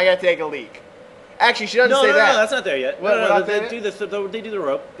 I gotta take a leak. Actually, she doesn't say that. No, that's not there yet. They do the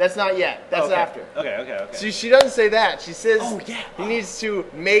rope. That's not yet. That's after. Okay. So she doesn't say that. She says he Oh. needs to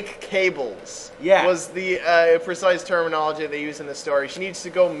make cables. Yeah. Was the precise terminology they use in the story. She needs to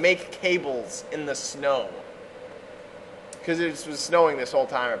go make cables in the snow. Because it was snowing this whole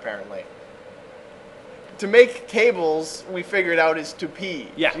time, apparently. To make cables, we figured out, is to pee.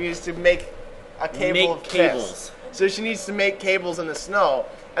 Yeah. She needs to make a cable of piss. So she needs to make cables in the snow.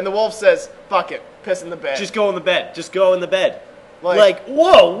 And the wolf says, fuck it, piss in the bed. Just go in the bed. Just go in the bed. Like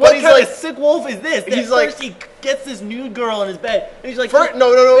whoa, what kind of sick wolf is this? First he gets this nude girl in his bed, and he's like,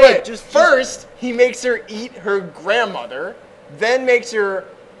 no, wait. First, he makes her eat her grandmother, then makes her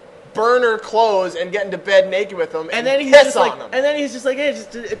burn her clothes and get into bed naked with them, and then he's piss on them. And then he's just like,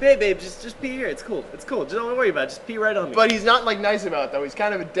 hey, babe, just pee here. It's cool. Just don't worry about it. Just pee right on me. But he's not like nice about it though. He's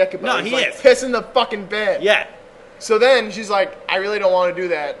kind of a dick about it. No, he is. Piss in the fucking bed. Yeah. So then she's like, I really don't want to do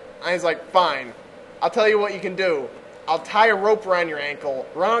that. And he's like, fine. I'll tell you what you can do. I'll tie a rope around your ankle,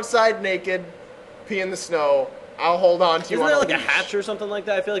 run outside naked, pee in the snow. I'll hold on to you. Isn't there like a hatch or something like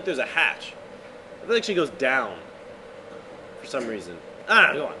that? I feel like there's a hatch. I feel like she goes down for some reason.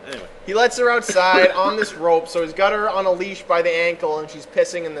 Ah, go on. Anyway. He lets her outside on this rope, so he's got her on a leash by the ankle, and she's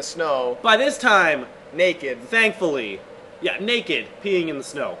pissing in the snow. By this time, naked. Thankfully, naked, peeing in the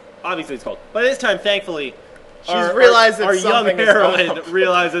snow. Obviously, it's cold. By this time, thankfully, she's realized that our young heroine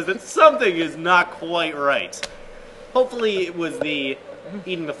realizes that something is not quite right. Hopefully, it was the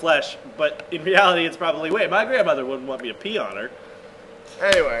eating the flesh, but in reality, it's probably, wait, my grandmother wouldn't want me to pee on her.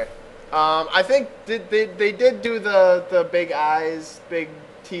 Anyway. I think they did do the big eyes, big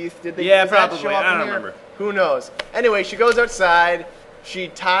teeth. Did they? Yeah, probably. I don't remember. Who knows? Anyway, she goes outside. She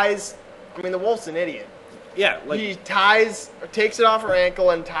ties. I mean, the wolf's an idiot. Yeah, like he takes it off her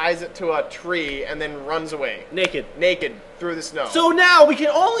ankle and ties it to a tree, and then runs away. Naked through the snow. So now we can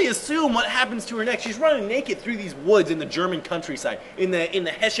only assume what happens to her next. She's running naked through these woods in the German countryside, in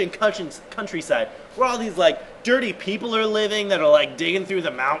the Hessian countryside, where all these like dirty people are living that are like digging through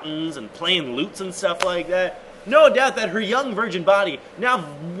the mountains and playing lutes and stuff like that. No doubt that her young virgin body, now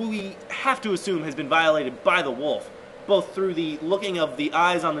we have to assume, has been violated by the wolf, both through the looking of the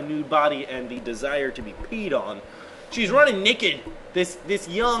eyes on the nude body and the desire to be peed on. She's running naked. This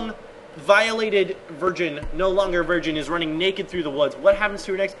young, violated virgin, no longer virgin, is running naked through the woods. What happens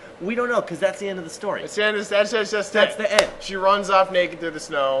to her next? We don't know, because that's the end of the story. That's the end. She runs off naked through the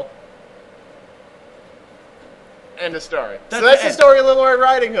snow. End of story. So that's the story of Little Red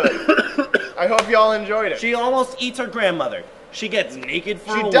Riding Hood. I hope y'all enjoyed it. She almost eats her grandmother. She gets naked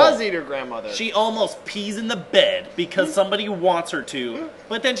for a She walk. does eat her grandmother. She almost pees in the bed because somebody wants her to.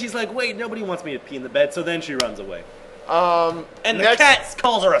 But then she's like, wait, nobody wants me to pee in the bed, so then she runs away. And the cat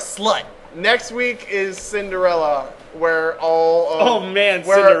calls her a slut. Next week is Cinderella, where all of...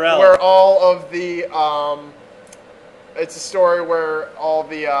 Cinderella. Where all of the... it's a story where all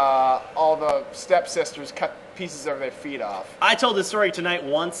the stepsisters cut pieces of their feet off. I told this story tonight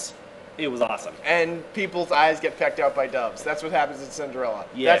once. It was awesome. And people's eyes get pecked out by doves. That's what happens in Cinderella.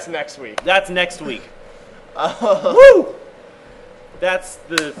 Yeah. That's next week. That's next week. Woo! That's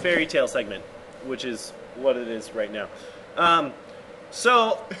the fairy tale segment, which is what it is right now.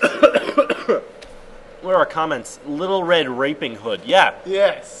 So, What are our comments? Little Red Raping Hood. Yeah.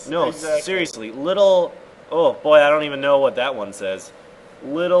 Yes. No, exactly. seriously. Little... Oh, boy, I don't even know what that one says.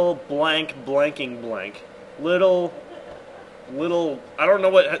 Little blank blanking blank. Little... I don't know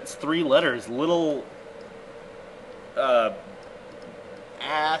what... It's 3 letters. Little...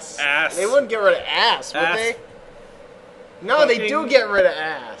 Ass. Ass. They wouldn't get rid of ass, would Ass. they? No, they do get rid of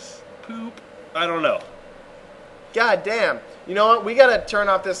ass. Poop. I don't know. God damn. You know what? We gotta turn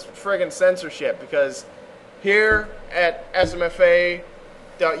off this friggin' censorship because here at smfa.us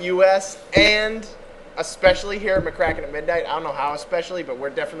and especially here at McCracken at Midnight, I don't know how especially, but we're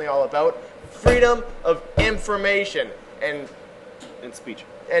definitely all about freedom of information and speech.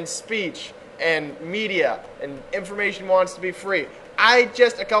 And speech and media and information wants to be free. I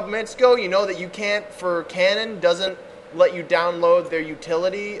just a couple minutes ago, you know that you can't, for Canon doesn't let you download their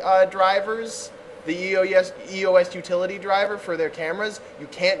utility drivers, the EOS utility driver for their cameras. You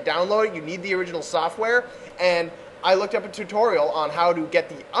can't download it. You need the original software. And I looked up a tutorial on how to get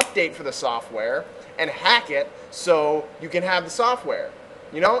the update for the software and hack it so you can have the software.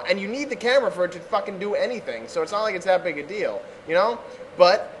 You know? And you need the camera for it to fucking do anything. So it's not like it's that big a deal. You know?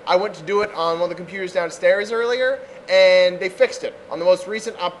 But I went to do it on one of the computers downstairs earlier, and they fixed it. On the most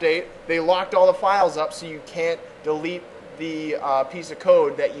recent update, they locked all the files up so you can't delete the piece of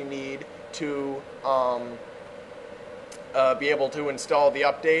code that you need to be able to install the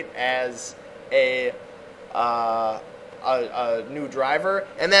update as a new driver.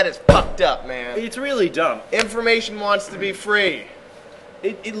 And that is fucked up, man. It's really dumb. Information wants to be free.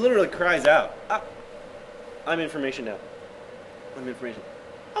 It literally cries out. I'm information now. I'm information.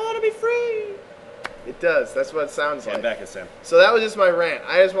 I want to be free. It does. That's what it sounds like. I'm back at Sam. So that was just my rant.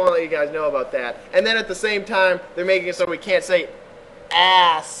 I just want to let you guys know about that. And then at the same time, they're making it so we can't say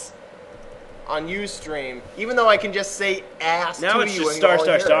ass on Ustream, even though I can just say ass now to it's you. Just star,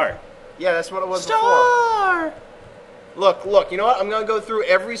 star, star. Yeah, that's what it was star. Before. Look, you know what? I'm going to go through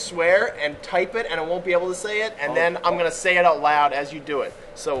every swear and type it, and I won't be able to say it, and then I'm going to say it out loud as you do it.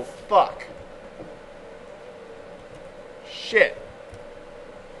 So, fuck. Shit.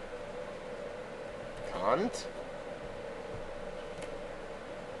 Cunt.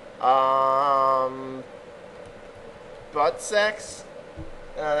 Butt sex.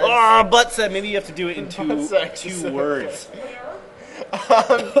 Butt sex. Maybe you have to do it in two words.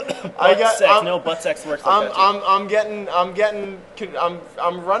 I got sex. No, butt sex works like that too.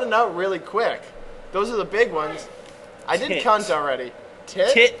 I'm running out really quick. Those are the big ones. I did cunt already.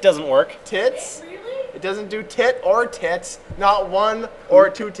 Tit doesn't work. Tits. Really? It doesn't do tit or tits. Not one or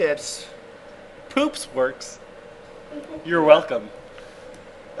two tits. Poops works. You're welcome.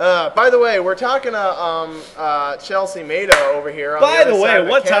 By the way, we're talking to Chelsea Maida over here. By the way,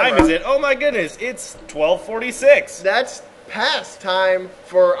 what time is it? Oh my goodness, it's 12:46. That's past time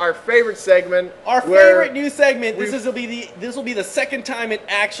for our favorite segment. Our favorite new segment. This will be the second time it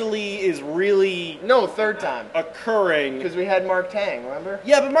actually is really third time occurring because we had Mark Tang. Remember?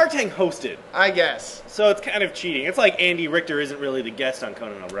 Yeah, but Mark Tang hosted. I guess. So it's kind of cheating. It's like Andy Richter isn't really the guest on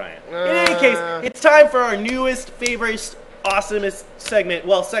Conan O'Brien. In any case, it's time for our newest, favorite, awesomest segment.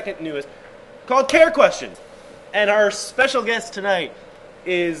 Well, second newest, called Care Questions. And our special guest tonight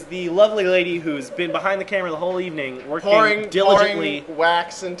is the lovely lady who's been behind the camera the whole evening, working diligently pouring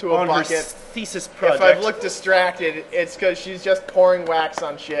wax into a on bucket. her thesis project. If I've looked distracted, it's because she's just pouring wax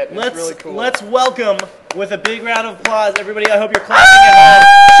on shit. It's really cool. Let's welcome, with a big round of applause, everybody. I hope you're clapping at home.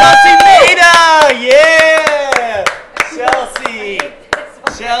 Chelsea Maida! Yeah! Chelsea!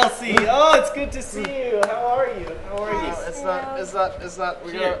 Chelsea! Oh, it's good to see you. How are you? It's not.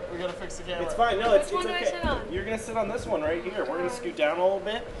 We gotta fix the camera. It's fine. No, it's Which one okay. do I sit on? You're gonna sit on this one right here. We're gonna scoot down a little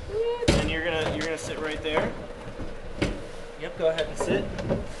bit, and you're gonna sit right there. Yep. Go ahead and sit.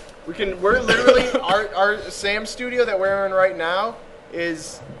 We're literally our Sam studio that we're in right now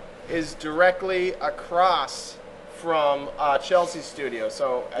is directly across from Chelsea's studio.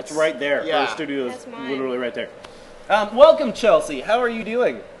 So it's right there. Yeah. Her studio is That's mine. literally right there. Welcome, Chelsea. How are you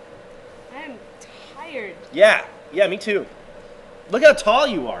doing? I'm tired. Yeah, me too. Look how tall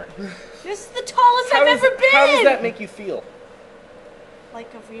you are. This is the tallest I've ever been. How does that make you feel?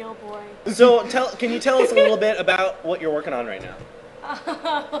 Like a real boy. So, can you tell us a little bit about what you're working on right now?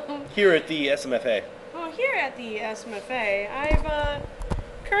 Here at the SMFA. Well, here at the SMFA, I've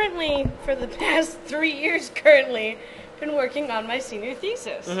currently, for the past 3 years been working on my senior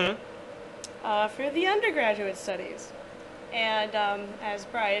thesis for the undergraduate studies. And as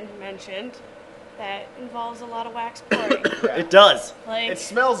Brian mentioned, that involves a lot of wax pouring. Yeah. It does. It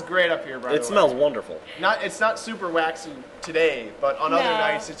smells great up here, by the way. It smells wonderful. It's not super waxy today, but on other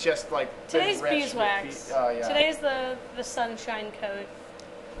nights it's just like today's been beeswax. Yeah. Today's the sunshine coat.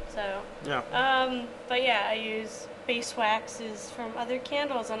 So. Yeah. But yeah, I use base waxes from other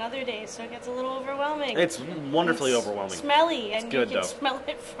candles on other days, so it gets a little overwhelming. It's wonderfully overwhelming. Smelly, and good, you can though. smell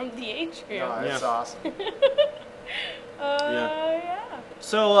it from the atrium. No, it's awesome. Yeah.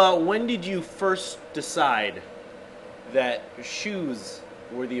 So, when did you first decide that shoes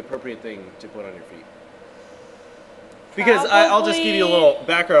were the appropriate thing to put on your feet? Because I'll just give you a little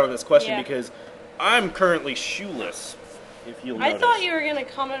background on this question because I'm currently shoeless, if you'll notice. I thought you were going to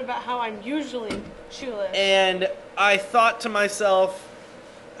comment about how I'm usually shoeless. And I thought to myself,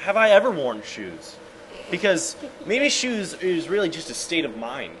 have I ever worn shoes? Because maybe shoes is really just a state of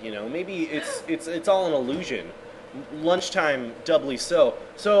mind, you know? Maybe it's all an illusion. Lunchtime doubly so.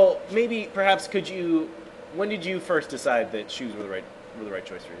 So maybe perhaps when did you first decide that shoes were the right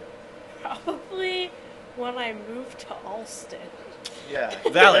choice for you? Probably when I moved to Alston. Yeah.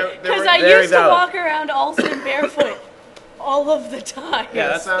 Valid. Because I used to walk around Alston barefoot all of the time. Yeah,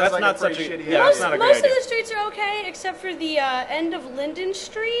 that's like not a such pretty a shitty yeah, that's not a great Most idea. of the streets are okay, except for the end of Linden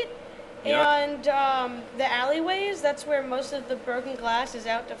Street and the alleyways. That's where most of the broken glass is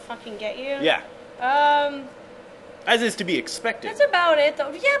out to fucking get you. Yeah. As is to be expected. That's about it,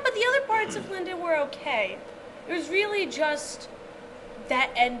 though. Yeah, but the other parts of Linden were okay. It was really just that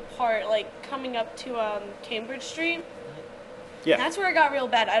end part, like coming up to Cambridge Street. Yeah. That's where it got real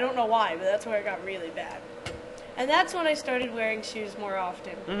bad. I don't know why, but that's where it got really bad. And that's when I started wearing shoes more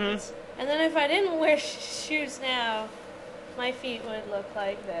often. Mm-hmm. And then if I didn't wear shoes now, my feet would look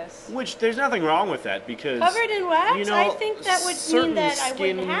like this. Which, there's nothing wrong with that, because... Covered in wax? You know, I think that would mean that I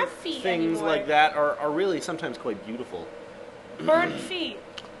skin wouldn't have feet things anymore. like that are really sometimes quite beautiful. Burnt feet.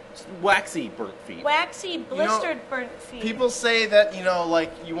 Waxy burnt feet. Waxy, blistered burnt feet. People say that,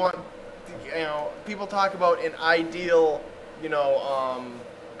 like you want, people talk about an ideal,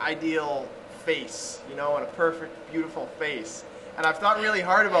 ideal face, and a perfect, beautiful face. And I've thought really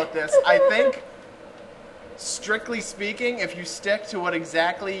hard about this. I think, strictly speaking, if you stick to what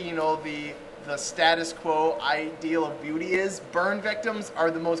exactly, the status quo ideal of beauty is, burn victims are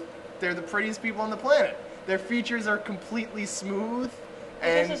they're the prettiest people on the planet. Their features are completely smooth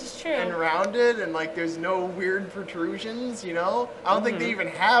and rounded, and there's no weird protrusions, I don't think they even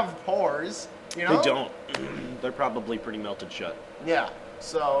have pores, They don't. They're probably pretty melted shut. Yeah.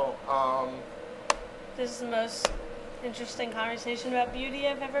 So, This is the most interesting conversation about beauty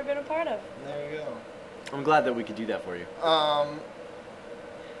I've ever been a part of. there you go. I'm glad that we could do that for you.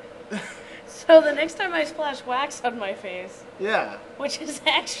 So the next time I splash wax on my face, Yeah. which is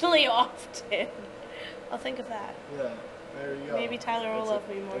actually often, I'll think of that. Yeah. There you go. Maybe Tyler will love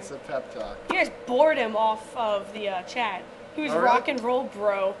me more. It's a pep talk. You guys bored him off of the chat. He was Oh, really? rock and roll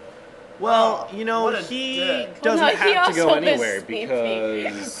bro. Well, what a he dick. doesn't Well, no, he have to go also anywhere missed me.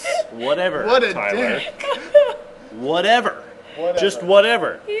 because whatever, What a Tyler. dick. Whatever. Whatever. Just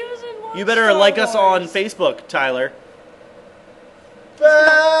whatever. He was in one You better Star like us on Wars. Facebook, Tyler.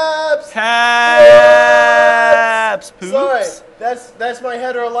 Babs! Paps Poops. Sorry, that's my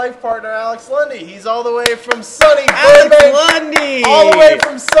hetero life partner, Alex Lundy. He's all the way from sunny Alex Burbank. Lundy. All the way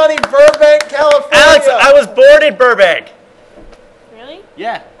from sunny Burbank, California. Alex, I was born in Burbank. Really?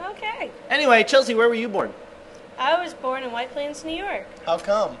 Yeah. Okay. Anyway, Chelsea, where were you born? I was born in White Plains, New York. How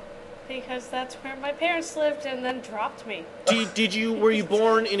come? Because that's where my parents lived and then dropped me. Were you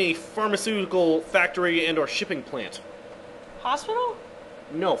born in a pharmaceutical factory and or shipping plant? Hospital?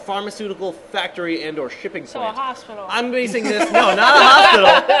 No, pharmaceutical factory and or shipping So plant. a hospital. I'm basing this, no, not a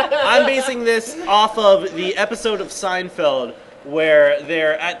hospital. I'm basing this off of the episode of Seinfeld where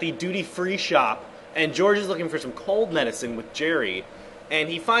they're at the duty-free shop and George is looking for some cold medicine with Jerry and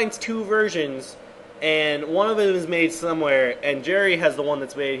he finds two versions and one of them is made somewhere and Jerry has the one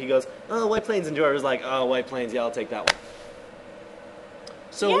that's made. He goes, oh, White Plains, and George was like, oh, White Plains, yeah, I'll take that one.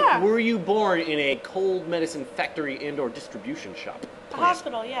 So Yeah. were you born in a cold medicine factory and or distribution shop? A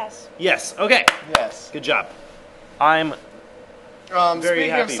hospital, yes. Yes, okay. Yes. Good job. I'm very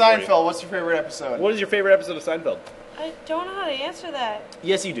Speaking of happy for you. Seinfeld, what's your favorite episode? What is your favorite episode of Seinfeld? I don't know how to answer that.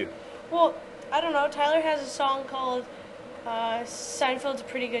 Yes, you do. Well, I don't know. Tyler has a song called Seinfeld's a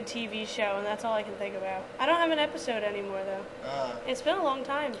pretty good TV show, and that's all I can think about. I don't have an episode anymore, though. It's been a long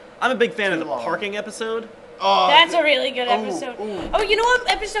time. I'm a big fan of the Too long. parking episode. Oh, That's a really good episode. ooh. Oh, you know what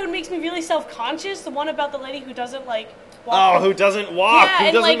episode makes me really self-conscious? The one about the lady who doesn't, walk. Oh, who doesn't walk? Yeah, Who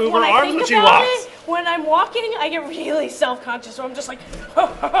and, doesn't move her when I arms think when she about walks? it, when I'm walking, I get really self-conscious, so I'm just like,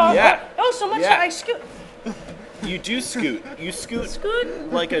 Yeah. oh, so much Yeah. I scoot. You do scoot. You scoot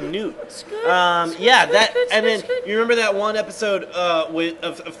Scoot. like a newt. Scoot. Yeah, Scoot, that, scoot, and then scoot. you remember that one episode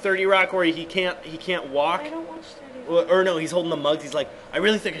of 30 Rock where he can't walk. I don't watch 30 or no, he's holding the mugs. He's like, I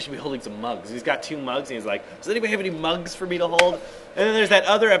really think I should be holding some mugs. He's got 2 mugs, and he's like, does anybody have any mugs for me to hold? And then there's that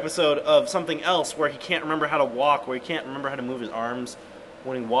other episode of something else where he can't remember how to walk, where he can't remember how to move his arms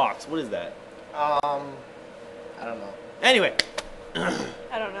when he walks. What is that? I don't know. Anyway.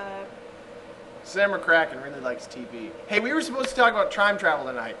 I don't know that. Sam McCracken really likes TV. Hey, we were supposed to talk about time travel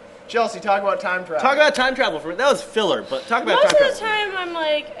tonight. Chelsea, talk about time travel. Talk about time travel. That was filler, but talk about time travel. Most of the time, I'm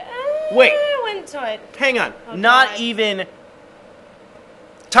like, wait. I went to it. Hang on. Oh, not God. even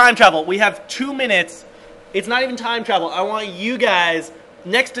time travel. We have 2 minutes. It's not even time travel. I want you guys,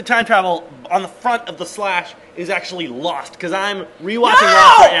 next to time travel, on the front of the slash, is actually Lost, because I'm rewatching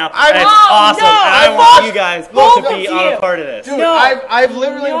Lost right now, and it's awesome, and I want you guys to be on a part of this. Dude, I've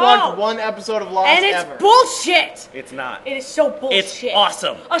literally watched 1 episode of Lost and it's ever. bullshit. It's not. It is so bullshit. It's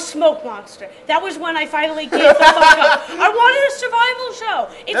awesome. A smoke monster. That was when I finally gave the fuck up. I wanted a survival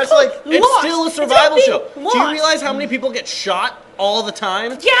show. It's That's called like- It's Lost. still a It's survival about show. being Do you lost. realize how many people get shot all the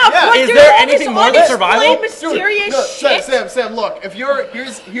time? Yeah, Yeah. but Is there's there all this anything more than survival? unexplained, mysterious Dude, shit. Sam, look. If you're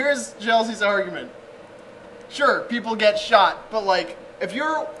here's Chelsea's argument. Sure, people get shot, but like, if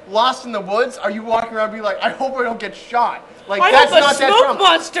you're lost in the woods, are you walking around being like, I hope I don't get shot? Like, I that's hope not a that smoke drama.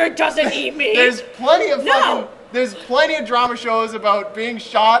 monster doesn't eat me. There's plenty of No. fucking. There's plenty of drama shows about being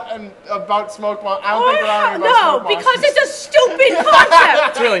shot and about smoke monsters. I don't think there are any about no, smoke because monsters. it's a stupid concept.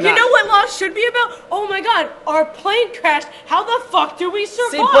 It's really You not. know what Lost should be about? Oh my god, our plane crashed. How the fuck do we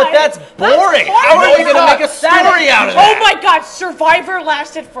survive? See, but that's boring. How are you going to make a story out of that? Oh my god, Survivor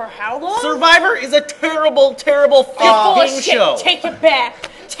lasted for how long? Survivor is a terrible, terrible You're full of fucking shit. show. Take it back.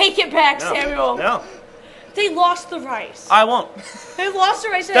 Take it back, No, Samuel. no, They lost the rice. I won't. They lost the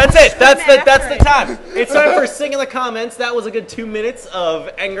rice. and That's had to it. That's swim the after it. time. It's time for Sing in the Comments. That was a good 2 minutes of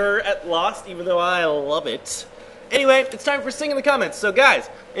anger at Lost, even though I love it. Anyway, it's time for Sing in the Comments. So guys,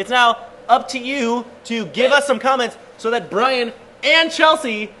 it's now up to you to give us some comments so that Brian and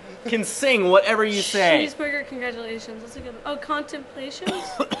Chelsea can sing whatever you say. Cheeseburger, congratulations. That's a good one. Oh, contemplations?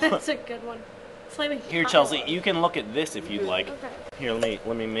 That's a good one. Flaming Here, hot Chelsea, one. you can look at this if you'd like. Okay. Here, let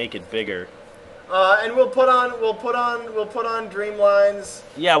me make it bigger. And we'll put on Dreamlines.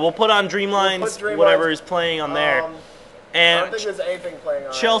 Yeah, we'll put on Dreamlines, We'll put Dreamlines. whatever is playing on there. I don't And think there's anything playing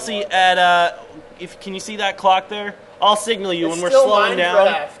on. Chelsea, anymore. at can you see that clock there? I'll signal you It's when we're still slowing down,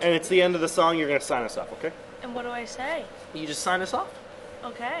 Minecraft. and it's the end of the song. You're gonna sign us off, okay? And what do I say? You just sign us off.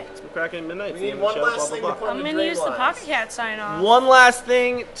 Okay. McCracken Midnight. We the need end of one the show, last blah, thing blah, to blah. put I'm on gonna use the Dreamlines. Pocket Cat sign off. One last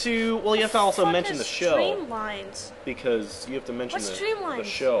thing to you have to also Fuck mention is the show Streamlines. because you have to mention What's the Streamlines?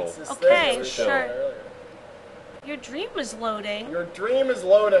 show. It's this Okay, thing that we sure. showed earlier. Your dream is loading. Your dream is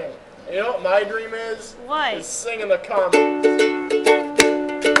loading. You know what my dream is? What? Is sing in the comments.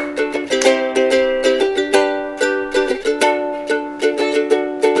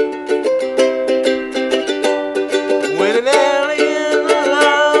 When an alien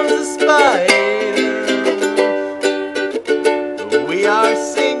loves a spider, we are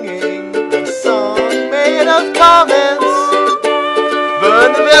singing a song made of comments.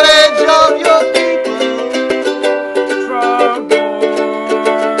 Burn the village of your people.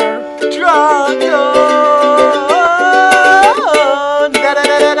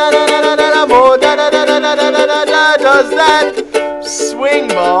 Does that swing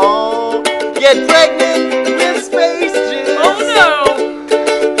ball get pregnant with space juice? Oh no!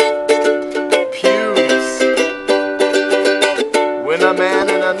 Pubes. When a man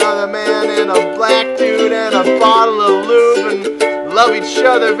and another man and a black dude and a bottle of lube and love each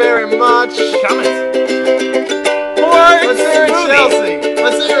other very much. Comments. Let's hear it, Chelsea.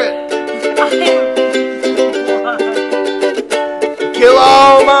 Let's hear it. Kill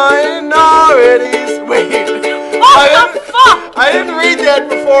all minorities. Wait. What the fuck? I didn't read that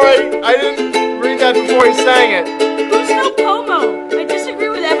before he sang it. Who's no Pomo? I disagree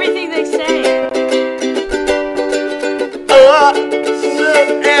with everything they say.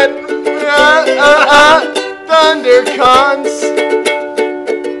 Thunder cunts.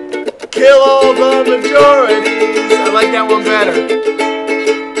 Kill all the majorities. I like that one better.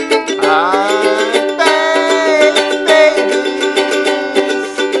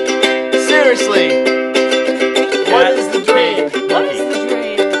 Babies. Seriously. What is the dream? What is the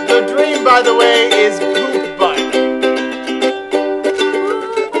dream? The dream, by the way, is poop butt.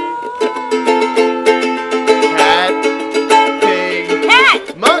 Cat, pig,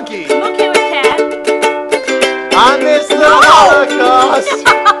 Cat! monkey. I'm okay with cat. I miss the Holocaust.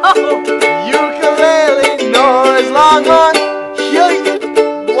 Ukulele noise, long one.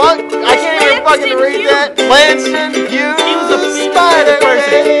 What? I can't even fucking read that. Lanston Hughes. He was a famous Spider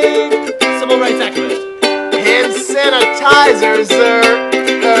person. Man. Civil rights activist. Hand sanitizers are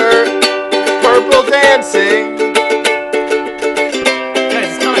purple dancing.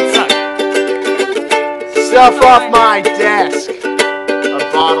 stuff off my desk. A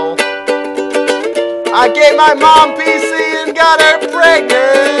bottle. I gave my mom PC and got her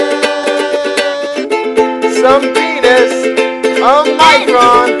pregnant. Some penis, a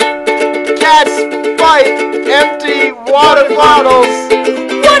micron. Cats fight empty water bottles.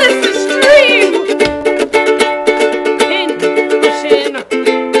 What is the stream? In ocean.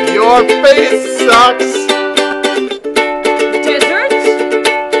 Your face sucks. Desert?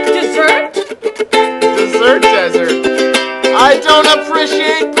 Desert desert. I don't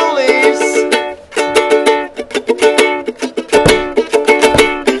appreciate police.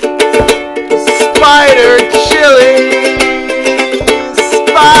 Spider chili.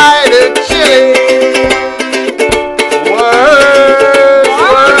 Spider chili.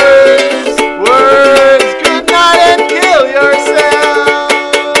 Words. Good night and kill yourself.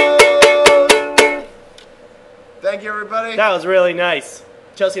 Thank you, everybody. That was really nice.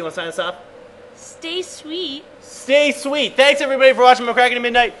 Chelsea, you want to sign us off? Stay sweet. Stay sweet. Thanks, everybody, for watching McCracken at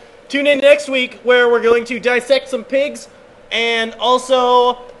Midnight. Tune in next week where we're going to dissect some pigs and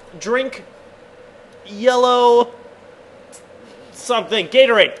also drink yellow something.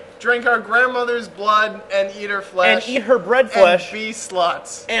 Gatorade. Drink our grandmother's blood and eat her flesh. And eat her bread flesh. And be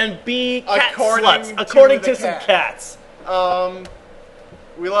sluts. And be cat According sluts. According to to some cat. cats.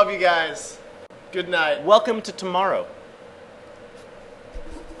 We love you guys. Good night. Welcome to tomorrow.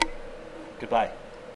 Goodbye.